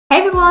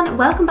everyone,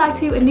 welcome back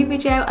to a new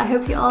video. I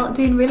hope you're all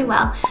doing really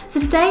well. So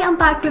today I'm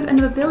back with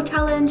another build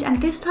challenge,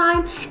 and this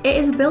time it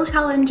is a build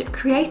challenge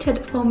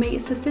created for me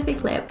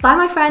specifically by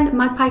my friend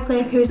Magpie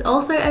Cliff, who is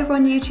also over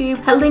on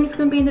YouTube. Her link is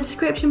going to be in the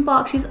description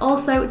box. She's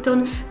also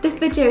done this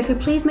video, so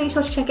please make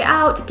sure to check it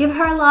out. Give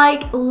her a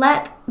like,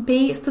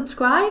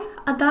 subscribe.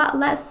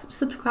 Let's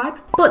subscribe.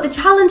 But the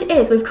challenge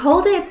is, we've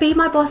called it Be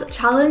My Boss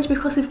Challenge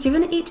because we've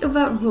given each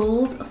other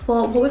rules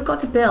for what we've got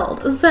to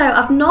build. So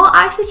I've not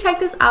actually checked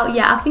this out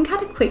yet. I think I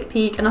had a quick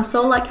peek and I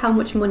saw like how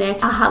much money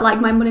I had,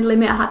 like my money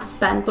limit I had to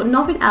spend, but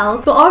nothing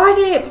else. But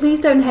already, please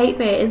don't hate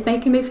me, it's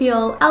making me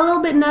feel a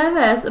little bit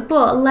nervous,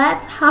 but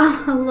let's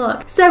have a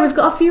look. So we've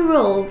got a few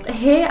rules.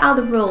 Here are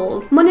the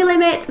rules. Money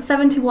limit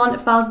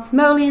 71,000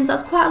 simoleons.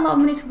 That's quite a lot of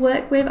money to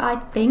work with, I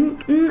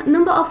think.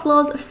 Number of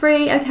floors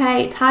 3.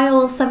 Okay,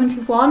 tile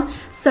 71.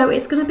 So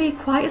it's going to be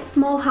quite a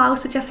small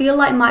house, which I feel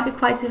like might be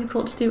quite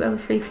difficult to do over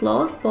 3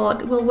 floors,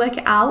 but we'll work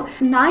it out.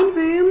 9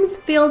 rooms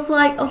feels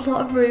like a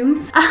lot of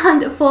rooms,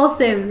 and 4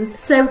 Sims.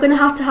 So we're going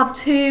to have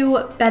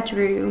 2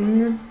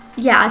 bedrooms.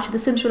 Yeah, actually the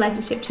Sims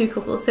relationship, 2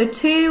 couples. So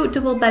 2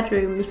 double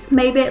bedrooms,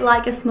 maybe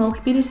like a small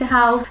community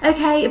house.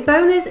 Okay,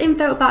 bonus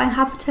info about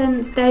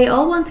inhabitants. They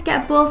all want to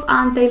get buff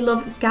and they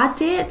love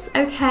gadgets.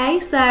 Okay,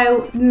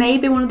 so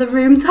maybe one of the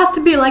rooms has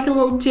to be like a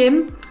little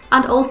gym.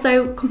 And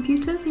also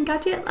computers and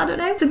gadgets, I don't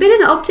know.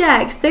 Forbidden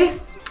objects,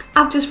 this,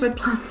 I've just read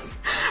plants.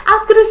 I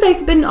was gonna say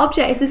forbidden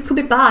objects, this could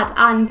be bad.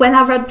 And when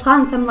I read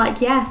plants, I'm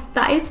like, yes,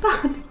 that is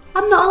bad.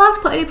 I'm not allowed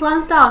to put any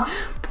plants down.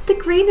 The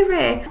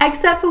greenery,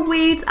 except for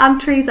weeds and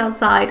trees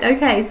outside.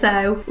 Okay,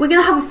 so we're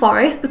gonna have a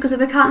forest because if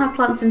we can't have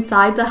plants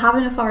inside, they're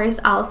having a forest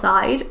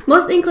outside.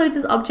 Must include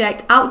this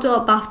object,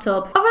 outdoor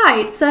bathtub. All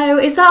right, so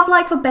is that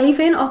like for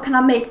bathing, or can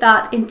I make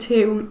that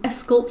into a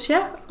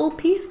sculpture or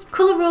piece?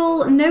 Color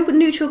rule, no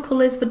neutral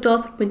colors for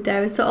doors and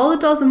windows. So all the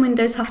doors and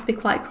windows have to be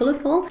quite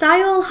colorful.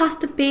 Style has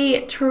to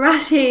be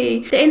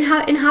trashy. The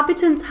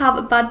inhabitants have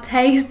a bad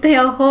taste. They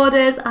are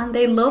hoarders and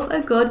they love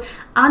a good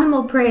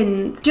animal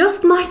print.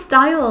 Just my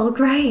style,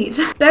 great.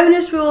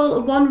 Bonus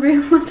rule, 1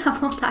 room must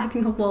have all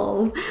diagonal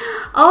walls.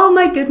 Oh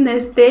my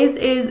goodness, this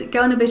is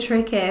going to be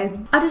tricky.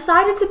 I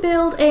decided to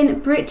build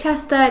in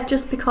Brichester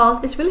just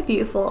because it's really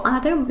beautiful and I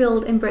don't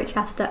build in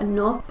Brichester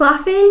enough. But I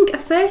think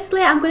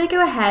firstly I'm going to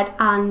go ahead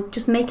and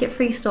just make it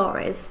 3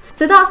 stories.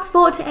 So that's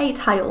 48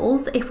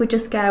 tiles if we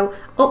just go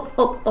up,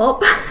 up,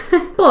 up.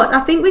 But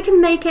I think we can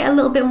make it a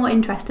little bit more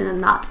interesting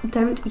than that,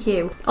 don't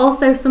you?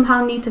 Also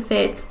somehow need to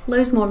fit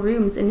loads more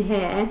rooms in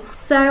here.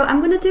 So I'm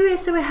going to do it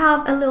so we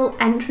have a little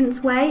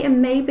entranceway,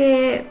 and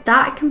maybe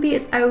that can be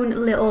its own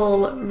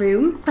little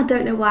room. I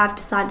don't know why I've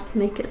decided to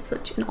make it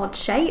such an odd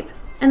shape.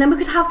 And then we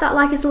could have that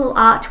like as a little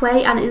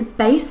archway, and it's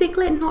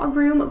basically not a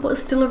room but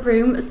still a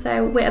room,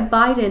 so we're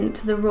abiding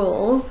to the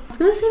rules. I was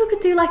gonna say we could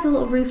do like a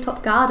little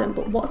rooftop garden,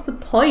 but what's the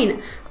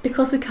point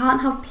because we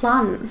can't have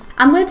plants.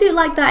 I'm gonna do it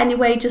like that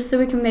anyway, just so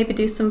we can maybe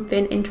do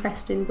something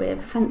interesting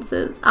with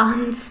fences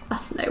and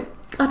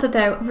I don't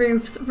know,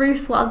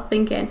 roofs what I was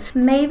thinking.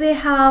 Maybe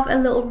have a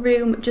little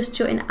room just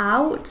jutting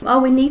out. Oh,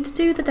 we need to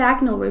do the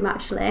diagonal room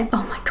actually.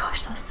 Oh my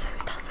gosh, that's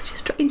such a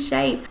strange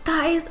shape.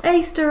 That is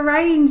a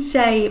strange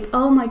shape.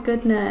 Oh my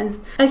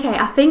goodness. Okay,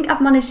 I think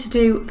I've managed to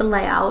do the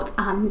layout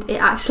and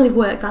it actually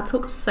worked. That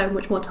took so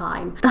much more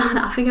time than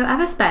I think I've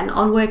ever spent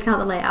on working out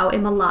the layout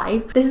in my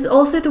life. This is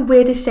also the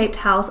weirdest shaped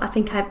house I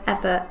think I've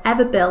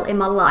ever built in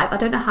my life. I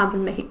don't know how I'm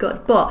gonna make it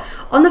good, but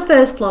on the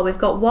first floor we've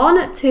got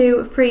 1,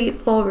 2, 3,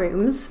 4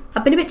 rooms.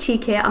 I've been a bit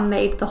cheeky and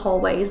made the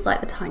hallways like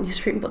the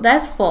tiniest room, but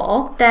there's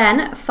 4.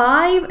 Then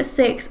 5,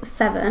 6,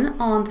 7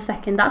 on the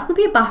second. That's gonna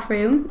be a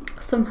bathroom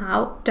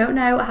somehow. Don't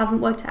know, I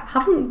haven't worked out,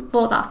 haven't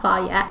thought that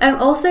far yet.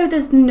 Also,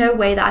 there's no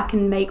way that I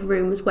can make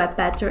rooms where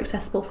beds are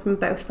accessible from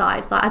both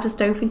sides. Like, I just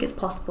don't think it's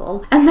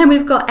possible. And then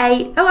we've got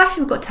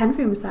we've got 10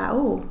 rooms there.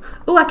 Oh,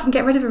 I can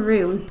get rid of a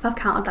room. If I've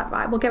counted that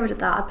right, we'll get rid of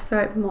that. I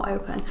prefer it more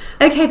open.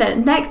 Okay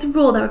then, next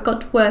rule that we've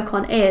got to work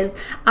on is,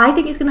 I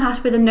think it's gonna have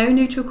to be the no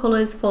neutral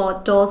colors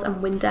for doors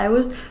and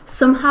windows.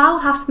 Somehow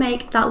have to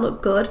make that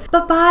look good.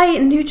 But by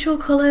neutral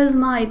colors,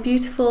 my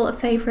beautiful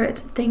favorite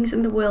things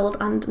in the world,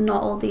 and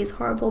not all these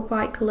horrible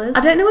bright colors.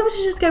 I don't know whether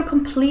to just go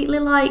completely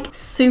like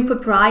super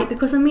bright,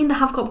 because I mean they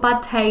have got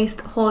bad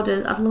taste,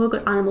 hoarders, I'd love a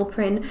good animal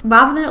print,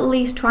 rather than at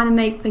least trying to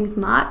make things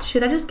match.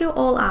 Should I just go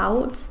all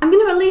out? I'm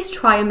gonna at least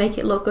try and make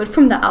it look good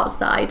from the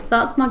outside.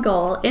 That's my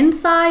goal.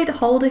 Inside,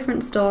 whole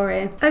different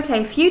story.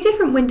 Okay, a few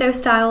different window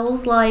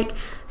styles like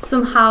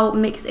somehow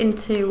mixed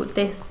into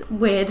this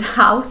weird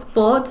house,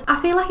 but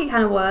I feel like it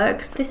kind of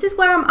works. This is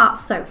where I'm at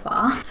so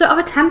far. So I've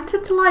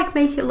attempted to like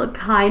make it look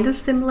kind of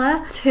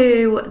similar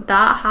to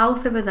that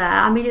house over there.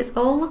 I mean, it's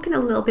all looking a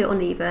little bit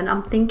uneven.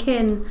 I'm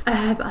thinking,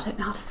 but I don't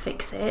know how to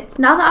fix it.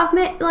 Now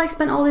that I've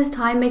spent all this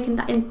time making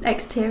that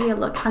exterior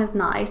look kind of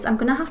nice, I'm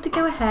gonna have to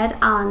go ahead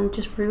and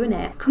just ruin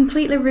it.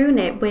 Completely ruin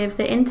it with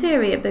the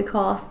interior,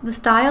 because the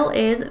style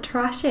is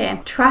trashy.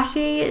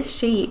 Trashy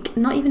chic.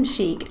 Not even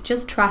chic,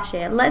 just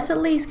trashy. Let's at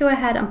least least go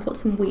ahead and put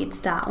some weeds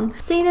down.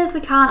 Seeing as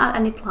we can't add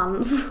any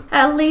plants,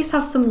 at least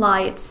have some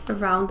lights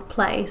around the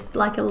place,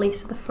 like at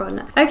least at the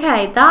front.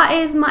 Okay, that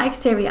is my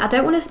exterior. I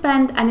don't want to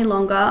spend any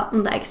longer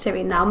on the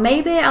exterior now.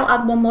 Maybe I'll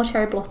add one more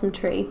cherry blossom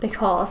tree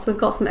because we've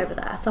got some over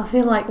there. So I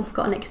feel like we've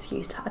got an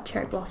excuse to add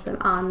cherry blossom.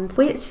 And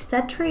wait, she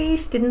said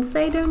trees. She didn't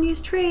say don't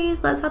use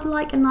trees. Let's add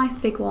like a nice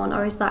big one,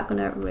 or is that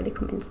gonna really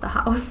come into the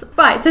house?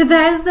 Right, so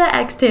there's the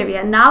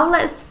exterior. Now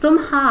let's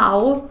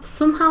somehow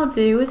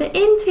do the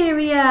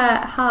interior.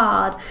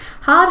 Hard.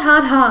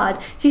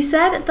 She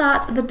said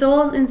that the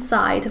doors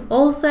inside,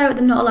 also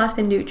they're not allowed to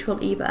be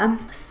neutral either.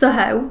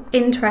 So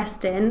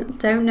interesting.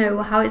 Don't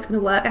know how it's gonna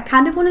work. I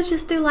kind of want to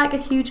just do like a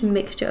huge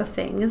mixture of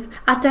things.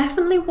 I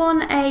definitely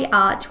want a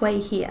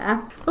archway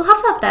here. We'll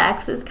have that there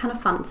because it's kind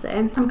of fancy.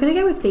 I'm gonna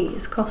go with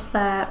these because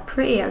they're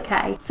pretty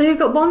okay. So we've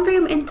got one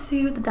room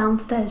into the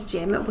downstairs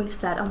gym. We've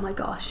said, oh my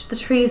gosh, the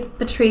trees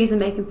are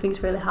making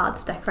things really hard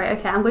to decorate.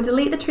 Okay, I'm going to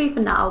delete the tree for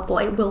now,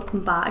 but it will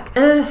come back.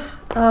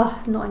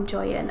 Not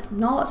enjoying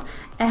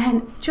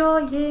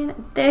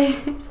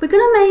this. We're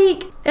gonna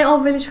make it all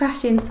really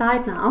trashy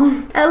inside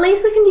now. At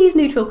least we can use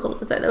neutral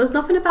colours though. There was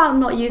nothing about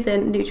not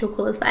using neutral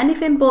colours for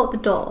anything but the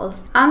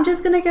doors. I'm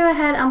just gonna go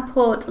ahead and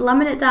put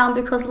laminate down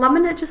because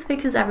laminate just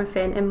fixes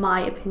everything in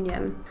my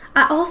opinion.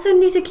 I also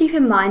need to keep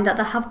in mind that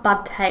they have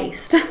bad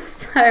taste.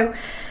 So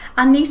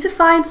I need to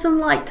find some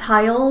like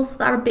tiles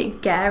that are a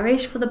bit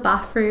garish for the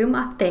bathroom,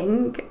 I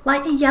think.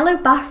 Like a yellow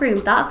bathroom,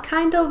 that's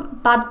kind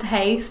of bad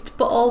taste,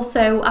 but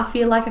also I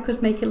feel like I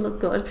could make it look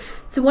good.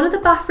 So one of the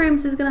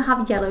bathrooms is gonna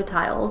have yellow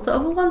tiles. The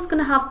other one's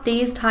gonna have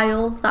these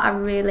tiles that I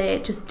really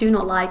just do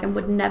not like and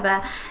would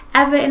never,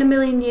 ever in a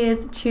million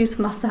years choose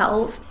for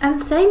myself. And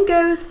same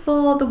goes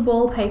for the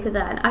wallpaper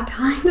then. I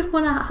kind of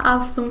wanna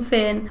have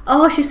something.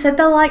 Oh, she said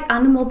they're like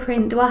animal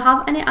print. Do I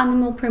have any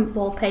animal print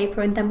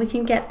wallpaper? And then we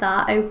can get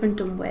that over and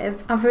done with.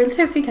 I really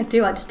don't think I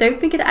do. I just don't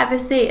think I'd ever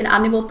see an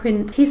animal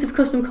print piece of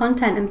custom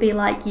content and be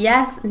like,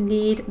 yes,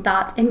 need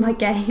that in my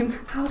game.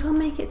 How do I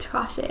make it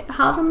trashy?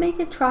 How do I make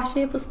it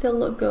trashy but still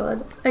look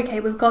good? Okay,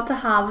 we've got to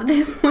have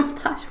this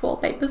mustache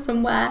wallpaper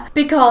somewhere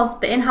because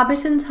the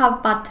inhabitants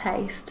have bad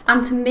taste.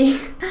 And to me,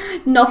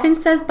 nothing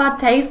says bad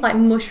taste like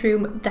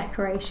mushroom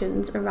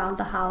decorations around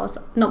the house.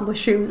 Not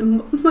mushrooms,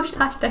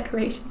 mustache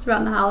decorations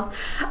around the house.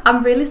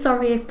 I'm really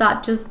sorry if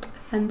that just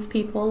offends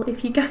people.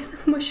 If you guys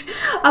are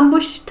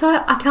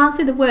I can't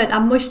say the word,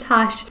 I'm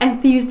mustache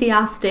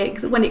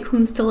enthusiastics when it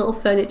comes to little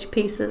furniture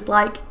pieces.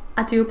 Like,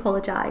 I do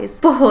apologise,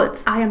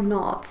 but I am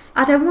not.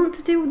 I don't want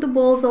to do the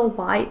walls all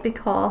white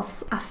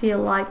because I feel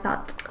like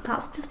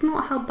that's just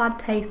not how bad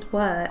taste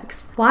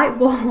works. White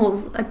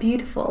walls are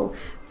beautiful.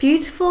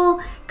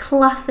 Beautiful,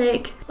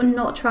 classic,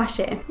 not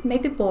trashy.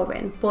 Maybe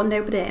boring, but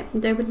nobody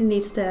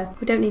needs to,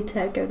 we don't need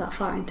to go that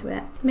far into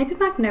it. Maybe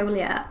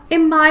magnolia.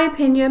 In my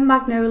opinion,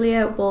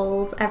 magnolia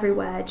walls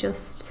everywhere it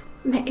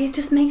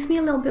just makes me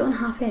a little bit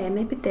unhappy.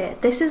 Maybe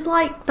this is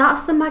like,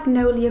 that's the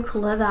magnolia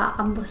colour that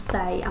I must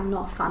say I'm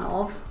not a fan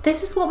of.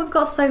 This is what we've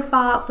got so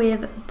far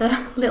with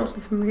the little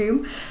living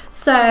room.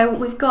 So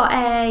we've got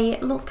a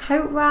little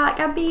coat rack.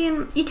 I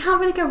mean, you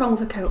can't really go wrong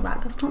with a coat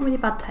rack. That's not really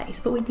bad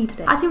taste, but we needed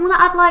it. I didn't want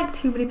to add like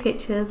too many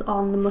pictures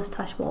on the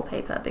mustache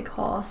wallpaper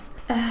because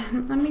I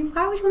mean,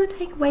 why would you want to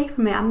take away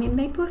from it? I mean,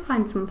 maybe we'll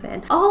find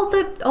something. All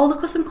the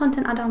custom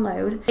content I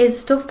download is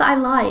stuff that I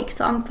like,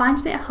 so I'm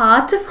finding it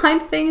hard to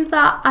find things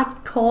that I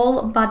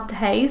call bad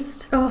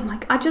taste. Oh my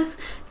god,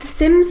 the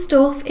Sims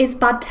stuff is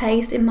bad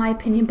taste in my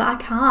opinion,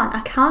 but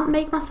I can't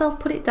make myself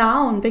put it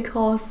down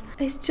because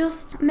it's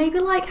just maybe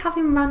like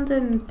having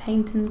random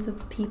paintings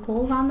of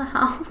people around the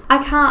house.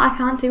 I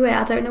can't do it.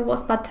 I don't know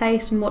what's bad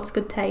taste and what's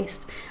good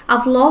taste.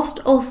 I've lost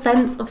all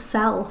sense of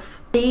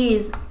self.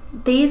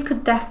 These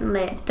could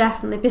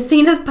definitely be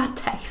seen as bad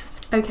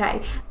taste.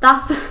 Okay,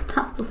 that's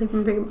the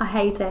living room. I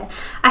hate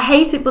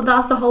it, but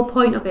that's the whole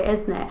point of it,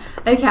 isn't it?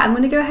 Okay, I'm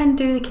gonna go ahead and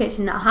do the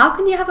kitchen now. How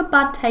can you have a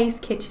bad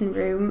taste kitchen?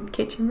 Green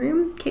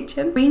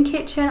kitchen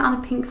and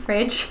a pink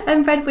fridge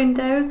and red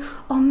windows?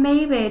 Or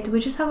maybe do we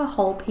just have a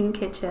whole pink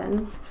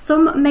kitchen?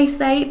 Some may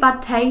say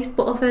bad taste,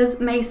 but others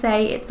may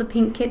say it's a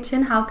pink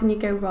kitchen. How can you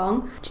go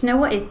wrong? Do you know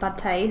what is bad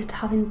taste?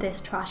 Having this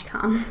trash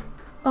can.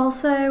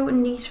 Also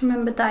need to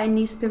remember that it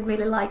needs to be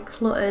really like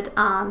cluttered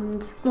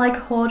and like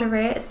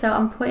hoardery, so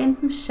I'm putting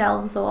some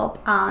shelves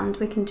up and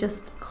we can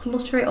just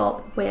clutter it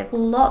up with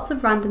lots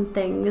of random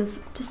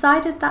things.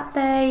 Decided that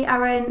they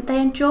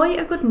enjoy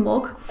a good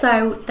mug,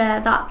 so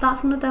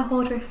that's one of their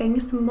hoardery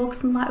things. Some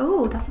mugs. I'm like,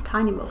 oh, that's a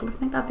tiny mug,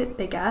 let's make that a bit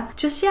bigger.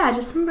 Just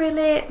some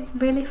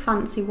really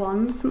fancy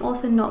ones, some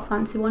also not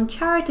fancy ones.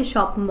 Charity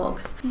shop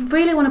mugs.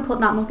 Really want to put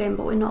that mug in,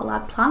 but we're not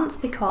allowed plants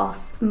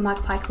because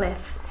Magpie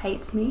Cliff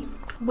hates me.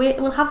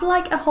 We'll have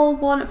like a whole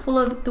one full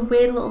of the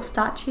weird little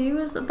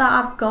statues that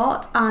I've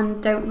got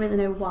and don't really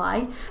know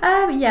why.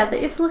 Yeah,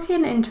 it's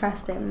looking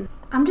interesting.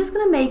 I'm just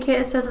gonna make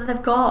it so that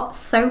they've got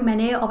so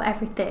many of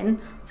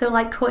everything. So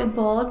like cutting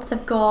boards,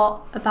 they've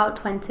got about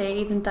 20,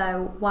 even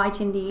though why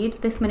do you need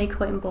this many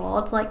cutting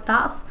boards? Like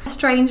that's a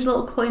strange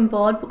little cutting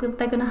board, but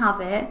they're gonna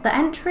have it. The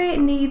entry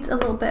needs a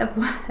little bit of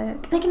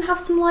work. They can have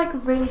some like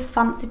really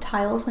fancy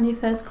tiles when you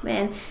first come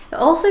in. It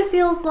also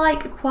feels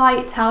like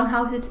quite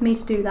townhousey to me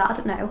to do that, I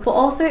don't know. But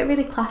also it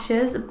really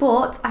clashes,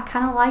 but I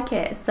kind of like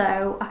it,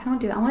 so I kind of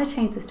do it. I want to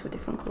change this to a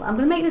different colour. I'm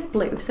gonna make this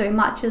blue so it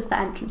matches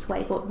the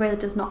entranceway, but really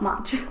does not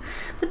match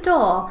the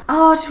door.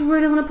 Oh, I just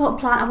really want to put a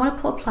plant. I want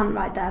to put a plant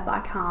right there, but I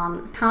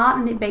can't,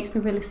 and it makes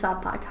me really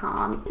sad that I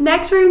can't.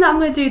 Next room that I'm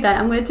going to do then,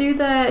 I'm going to do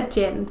the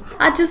gym.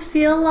 I just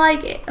feel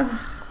like it,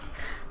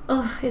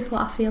 is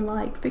what I feel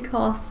like,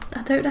 because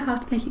I don't know how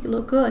to make it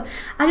look good.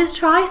 I just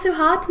try so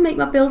hard to make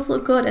my builds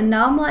look good, and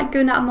now I'm like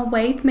going out of my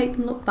way to make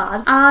them look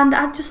bad, and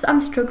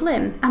I'm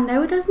struggling. I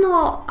know it's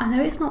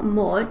not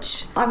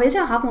much. I really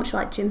don't have much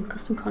like gym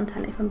custom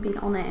content, if I'm being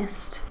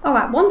honest.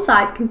 Alright, one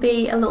side can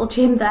be a little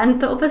gym then.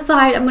 The other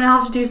side I'm gonna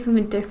have to do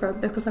something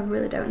different because I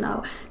really don't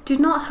know. Do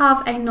not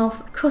have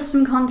enough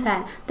custom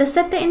content. They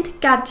said they're into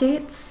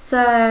gadgets,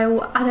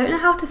 so I don't know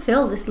how to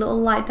fill this little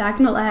like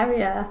diagonal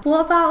area.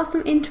 What about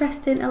some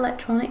interesting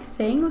electronic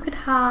thing? We could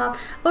have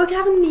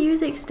a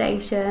music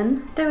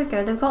station. There we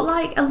go. They've got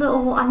like a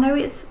little, I know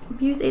it's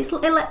music, it's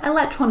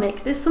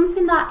electronics. It's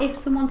something that if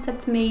someone said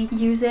to me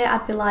use it,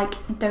 I'd be like,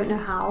 don't know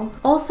how.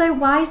 Also,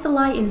 why is the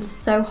lighting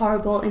so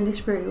horrible in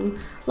this room?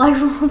 Like,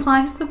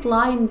 why is the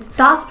blind?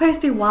 That's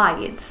supposed to be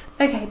white.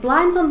 Okay,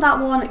 blinds on that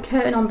one,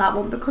 curtain on that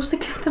one, because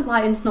the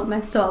lighting's not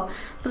messed up.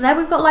 But then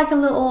we've got like a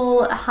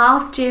little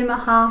half gym,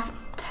 half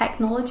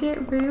technology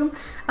room.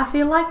 I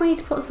feel like we need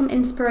to put some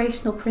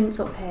inspirational prints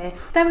up here.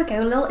 There we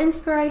go, a little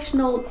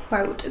inspirational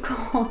quote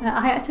corner.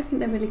 I actually think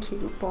they're really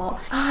cute, but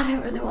I don't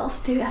really know what else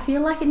to do. I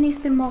feel like it needs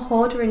to be more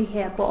order in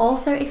here, but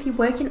also if you're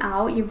working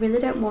out, you really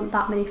don't want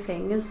that many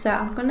things, so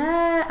I'm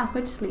gonna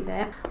just leave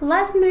it.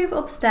 Let's move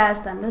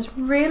upstairs then. There's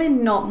really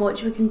not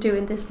much we can do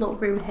in this little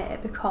room here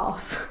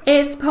because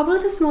it's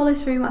probably the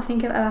smallest room I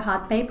think I've ever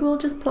had. Maybe we'll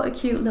just put a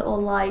cute little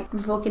like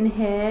rug in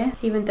here,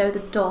 even though the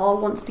door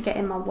wants to get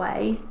in my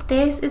way.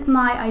 This is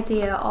my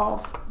idea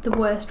of the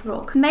worst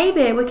rug.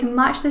 Maybe we can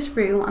match this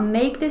room and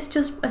make this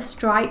just a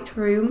striped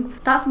room.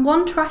 That's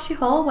one trashy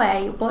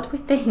hallway. What do we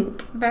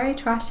think? Very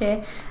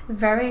trashy,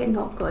 very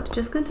not good.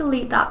 Just going to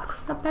delete that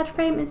because that bed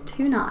frame is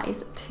too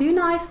nice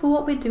for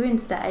what we're doing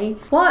today.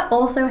 What I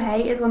also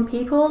hate is when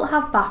people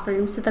have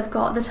bathrooms, so they've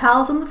got the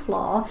tiles on the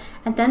floor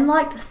and then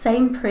like the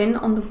same print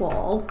on the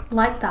wall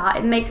like that.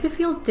 It makes me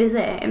feel dizzy.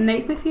 It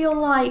makes me feel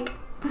like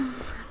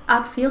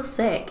I'd feel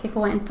sick if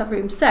I went into that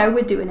room, so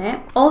we're doing it.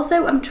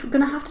 Also, I'm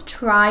gonna have to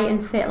try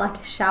and fit like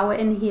a shower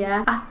in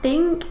here. I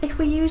think if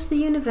we use the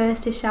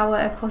university shower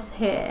across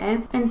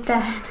here, and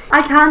then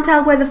I can't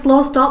tell where the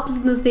floor stops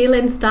and the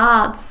ceiling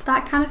starts.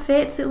 That kind of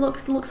fits. It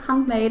looks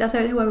handmade. I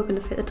don't know where we're gonna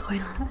fit the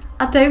toilet.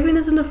 I don't think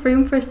there's enough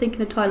room for a sink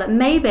and a toilet.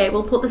 Maybe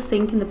we'll put the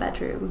sink in the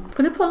bedroom. I'm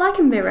gonna put like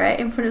a mirror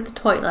in front of the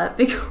toilet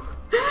because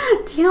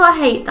do you know what I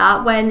hate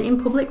that when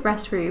in public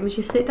restrooms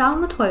you sit down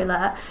on the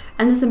toilet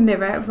and there's a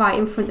mirror right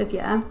in front of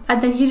you and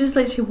then you're just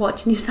literally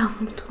watching yourself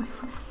on the toilet.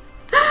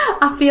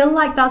 I feel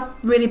like that's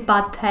really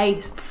bad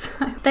taste.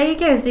 So there you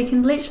go, so you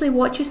can literally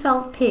watch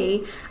yourself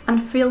pee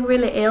and feel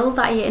really ill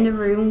that you're in a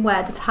room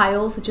where the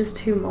tiles are just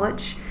too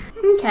much.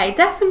 Okay,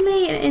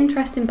 definitely an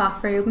interesting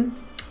bathroom.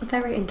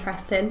 Very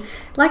interesting.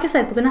 Like I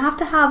said, we're gonna have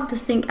to have the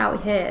sink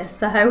out here,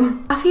 so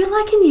I feel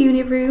like in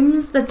uni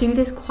rooms they do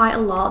this quite a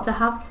lot. They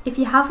have, if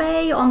you have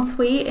a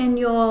ensuite in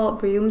your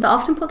room, they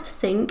often put the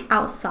sink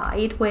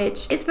outside,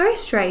 which is very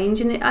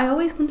strange, and I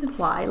always wondered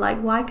why. Like,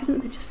 why couldn't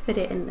they just fit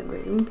it in the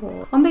room?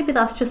 Or maybe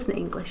that's just an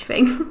English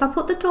thing. If I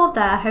put the door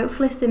there,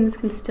 hopefully Sims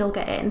can still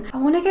get in. I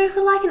want to go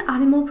for like an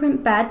animal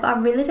print bed, but I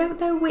really don't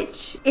know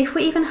which, if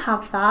we even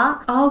have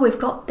that. Oh, we've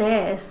got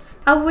this.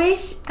 I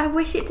wish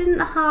it didn't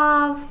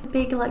have a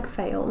big like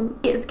fail.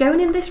 It's going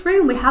in this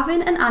room. We're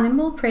having an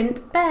animal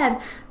print bed.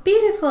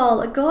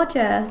 Beautiful,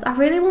 gorgeous. I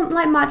really want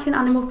like matching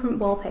animal print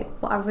wallpaper,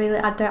 but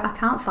I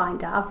can't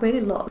find it. I've really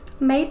looked.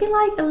 Maybe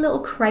like a little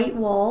crate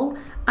wall,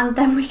 and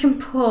then we can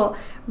put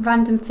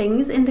random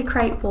things in the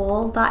crate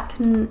wall that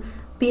can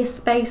be a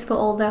space for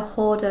all their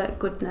hoarder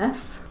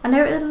goodness. I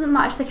know it doesn't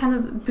match the kind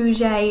of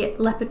bougie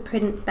leopard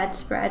print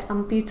bedspread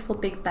and beautiful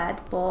big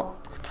bed,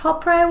 but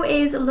top row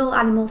is little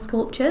animal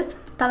sculptures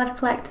that I've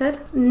collected.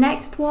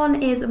 Next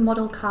one is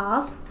model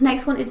cars.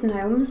 Next one is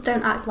gnomes.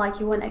 Don't act like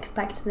you weren't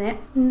expecting it.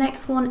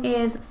 Next one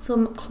is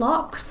some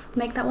clocks.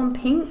 Make that one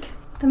pink.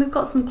 Then we've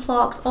got some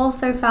clocks.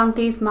 Also found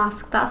these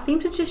masks that I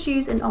seem to just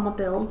use in all my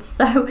builds.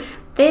 So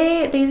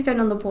these are going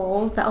on the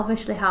walls. They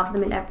obviously have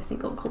them in every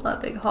single colour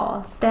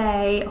because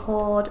they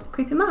hoard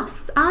creepy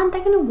masks. And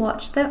they're going to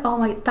watch them. Oh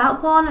my,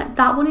 that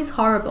one is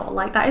horrible.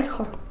 Like, that is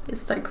horrible.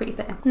 It's so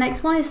creepy.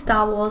 Next one is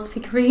Star Wars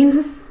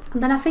figurines.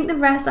 And then I think the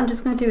rest I'm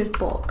just going to do is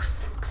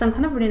books because I'm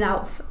kind of running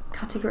out of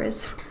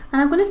categories. And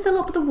I'm going to fill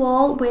up the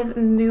wall with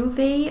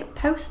movie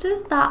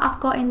posters that I've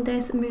got in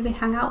this movie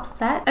hangout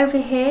set over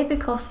here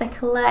because they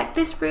collect,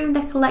 this room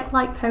they collect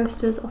like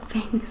posters of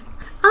things.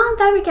 And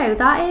there we go,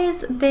 that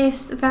is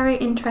this very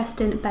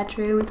interesting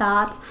bedroom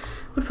that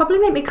would probably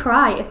make me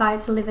cry if I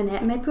had to live in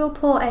it. Maybe we'll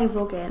put a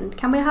rug in.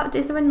 Can we have,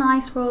 is there a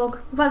nice rug?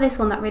 What about this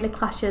one that really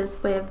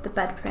clashes with the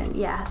bed print?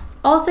 Yes.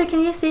 Also, can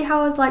you see how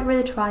I was like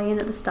really trying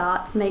at the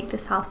start to make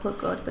this house look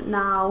good, but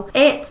now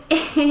it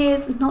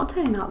is not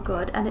turning out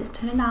good and it's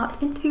turning out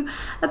into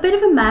a bit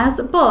of a mess.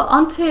 But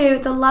onto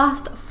the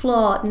last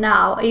floor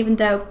now, even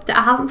though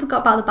I haven't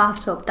forgot about the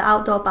bathtub, the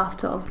outdoor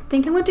bathtub. I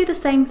think I'm gonna do the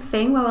same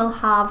thing where we'll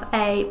have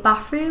a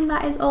bathroom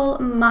that is all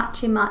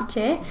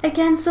matchy.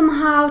 Again,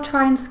 somehow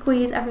try and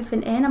squeeze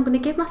everything in. I'm going to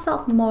give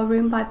myself more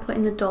room by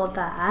putting the door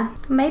there.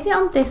 Maybe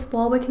on this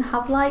wall we can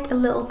have like a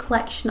little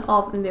collection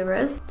of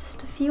mirrors.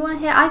 Just a few on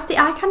here. I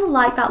kind of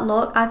like that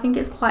look. I think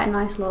it's quite a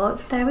nice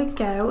look. There we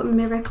go,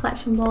 mirror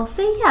collection wall.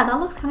 See, yeah, that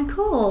looks kind of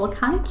cool,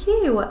 kind of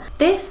cute.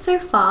 This so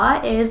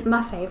far is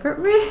my favourite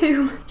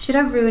room. Should I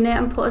ruin it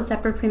and put a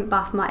zebra print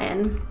bath mat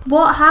in?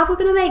 How are we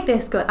going to make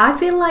this good? I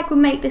feel like we'll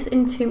make this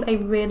into a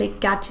really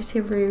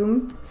gadgety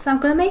room. So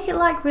I'm going to make it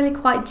like really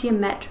quite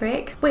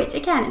geometric, which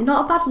again,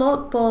 not a bad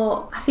look,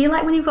 but I feel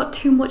like when you've got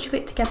too much of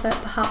it together,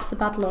 perhaps a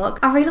bad look.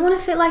 I really want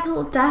to fit like a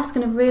little desk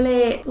and a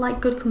really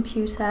like good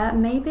computer.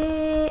 Maybe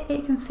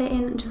it can fit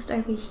in just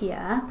over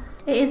here.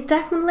 It is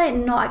definitely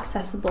not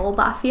accessible,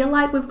 but I feel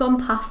like we've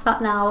gone past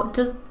that now.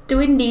 Do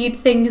we need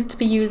things to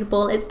be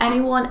usable? Is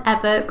anyone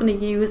ever going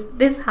to use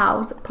this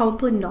house?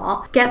 Probably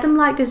not. Get them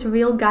like this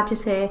real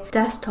gadgety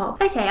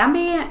desktop. Okay, I'm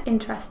being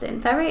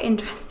interesting, very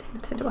interesting. I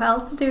don't know what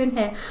else to do in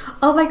here.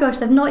 Oh my gosh,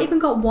 they've not even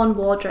got one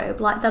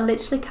wardrobe. Like, they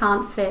literally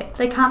can't fit.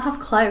 They can't have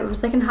clothes.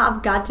 They can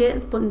have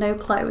gadgets, but no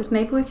clothes.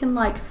 Maybe we can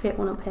like fit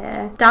one up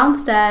here.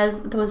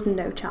 Downstairs, there was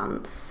no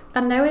chance. I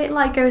know it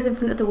like goes in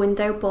front of the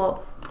window,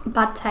 but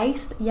bad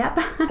taste. Yep.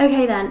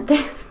 Okay then,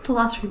 this is the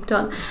last room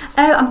done.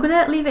 I'm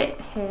gonna leave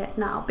it here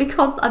now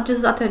because I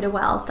don't know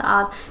what else to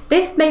add.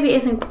 This maybe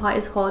isn't quite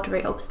as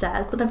hoardery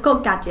upstairs, but they've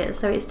got gadgets,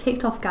 so it's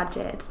ticked off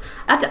gadgets.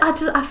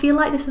 I feel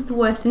like this is the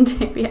worst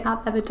interior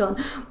I've ever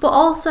done, but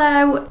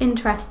also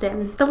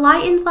interesting. The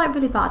lighting's like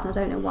really bad and I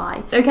don't know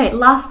why. Okay,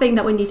 last thing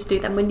that we need to do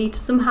then, we need to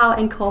somehow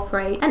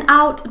incorporate an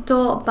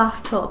outdoor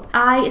bathtub.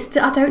 I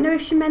don't know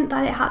if she meant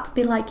that it had to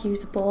be like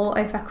usable or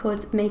if I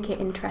could make it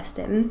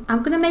interesting.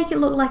 I'm gonna make it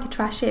look like a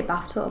trashy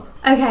bathtub.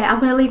 Okay, I'm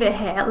gonna leave it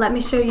here. Let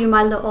me show you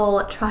my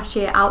little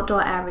trashy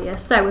outdoor area.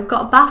 So we've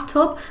got a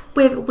bathtub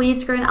with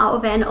weeds growing out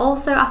of it, and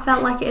also I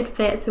felt like it'd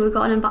fit, so we've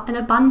got an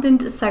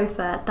abandoned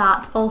sofa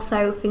that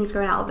also things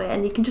growing out of it,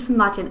 and you can just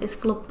imagine it's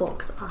full of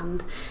books,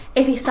 and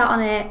if you sat on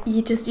it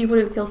you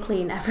wouldn't feel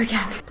clean ever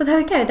again. But there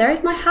we go, there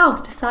is my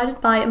house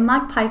decided by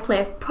Magpie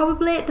Cliff.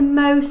 Probably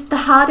the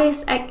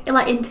hardest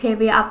like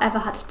interior I've ever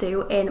had to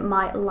do in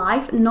my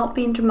life. Not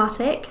being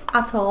dramatic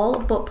at all,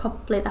 but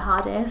probably the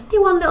hardest.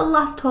 One little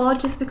last tour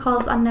just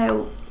because I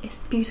know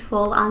it's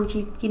beautiful and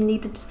you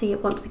needed to see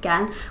it once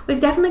again.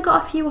 We've definitely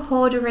got a few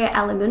hoardery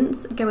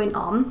elements going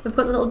on. We've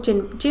got the little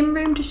gym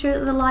room to show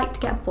that they like to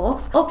get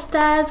buff.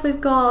 Upstairs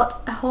we've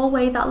got a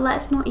hallway that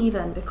let's not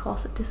even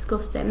because it's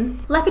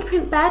disgusting. Leopard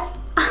print bed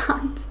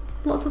and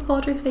lots of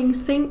hoardery things.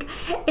 Sink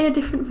in a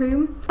different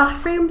room.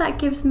 Bathroom that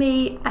gives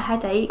me a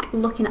headache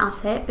looking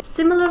at it.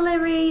 Similarly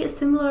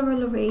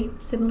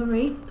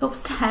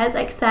upstairs,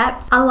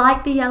 except I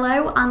like the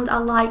yellow and I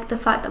like the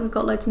fact that we've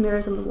got loads of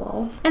mirrors on the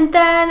wall. And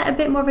then a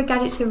bit more of a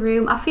gadgety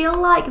room. I feel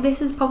like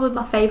this is probably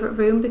my favourite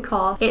room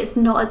because it's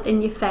not as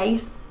in your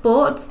face,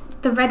 but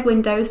the red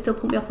windows still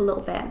put me off a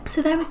little bit.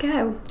 So there we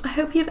go. I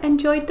hope you've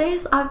enjoyed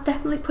this. I've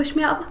definitely pushed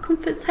me out of my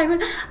comfort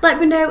zone. Let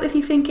me know if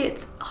you think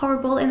it's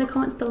horrible in the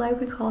comments below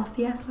because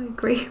yes, I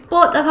agree.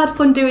 But I've had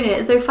fun doing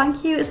it. So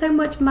thank you so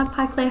much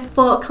Magpie Cliff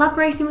for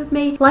collaborating with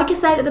me. Like I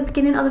said at the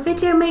beginning of the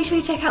video, make sure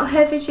you check out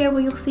her video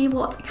where you'll see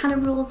what kind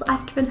of rules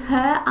I've given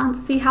her and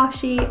see how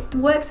she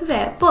works with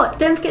it. But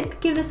don't forget to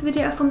give this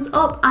video a thumbs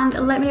up and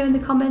let me know in the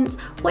comments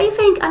what you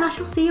think, and I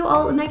shall see you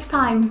all next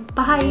time.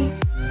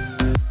 Bye.